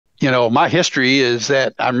my history is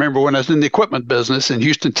that I remember when I was in the equipment business in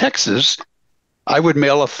Houston, Texas, I would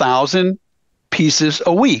mail 1,000 pieces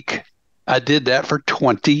a week. I did that for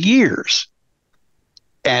 20 years.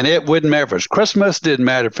 And it wouldn't matter if it was Christmas, didn't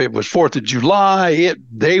matter if it was 4th of July,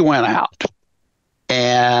 they went out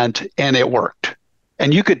and it worked.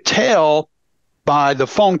 And you could tell by the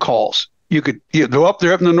phone calls. You go up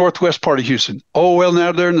there up in the northwest part of Houston. Oh, well,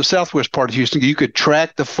 now they're in the southwest part of Houston. You could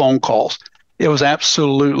track the phone calls. It was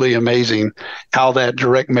absolutely amazing how that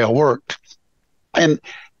direct mail worked. And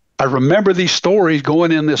I remember these stories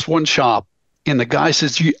going in this one shop, and the guy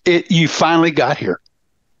says, you finally got here.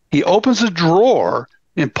 He opens a drawer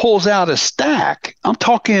and pulls out a stack. I'm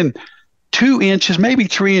talking 2 inches, maybe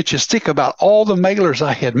 3 inches thick, about all the mailers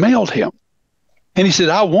I had mailed him. And he said,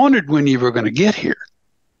 I wondered when you were going to get here.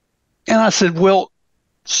 And I said, well,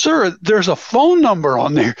 sir, there's a phone number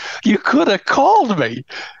on there. You could have called me.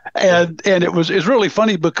 And it was really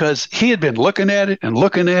funny because he had been looking at it and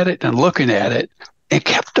looking at it and looking at it and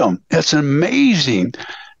kept them. It's amazing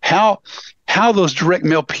how those direct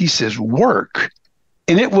mail pieces work.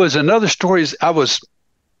 And it was another story. I was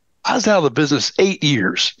out of the business 8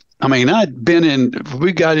 years. I mean,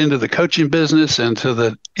 we got into the coaching business and to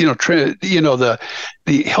the,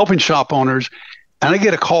 the helping shop owners. And I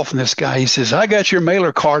get a call from this guy. He says, I got your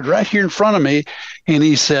mailer card right here in front of me. And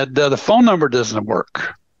he said, the phone number doesn't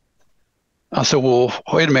work. I said, well,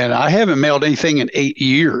 wait a minute. I haven't mailed anything in 8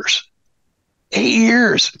 years. 8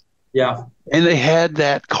 years. Yeah. And they had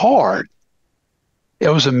that card. It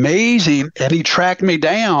was amazing. And he tracked me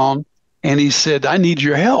down and he said, I need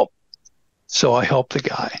your help. So I helped the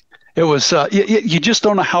guy. It was, you just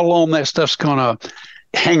don't know how long that stuff's going to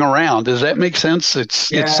hang around. Does that make sense?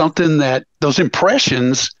 It's something that those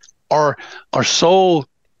impressions are so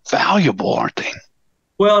valuable, aren't they?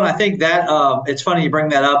 Well, and I think that it's funny you bring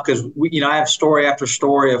that up because I have story after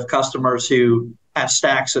story of customers who have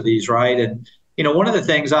stacks of these, right? And one of the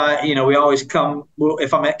things we always come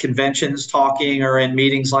if I'm at conventions talking or in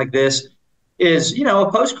meetings like this is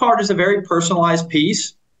a postcard is a very personalized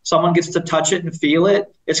piece. Someone gets to touch it and feel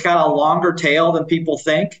it. It's got a longer tail than people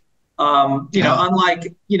think.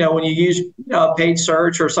 Unlike, when you use paid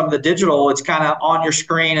search or some of the digital, it's kind of on your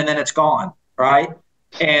screen and then it's gone, right?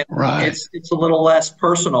 And it's a little less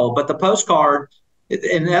personal. But the postcard,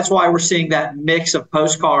 and that's why we're seeing that mix of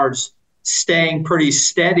postcards staying pretty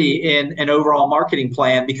steady in an overall marketing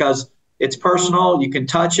plan because it's personal, you can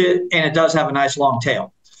touch it, and it does have a nice long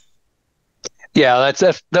tail. Yeah,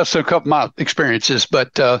 that's a couple of my experiences.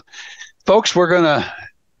 But folks, we're going to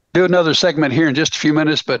do another segment here in just a few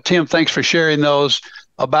minutes. But Tim, thanks for sharing those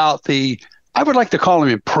about I would like to call them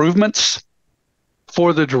improvements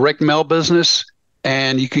for the direct mail business.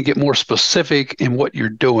 And you can get more specific in what you're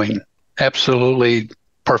doing. Absolutely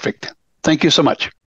perfect. Thank you so much.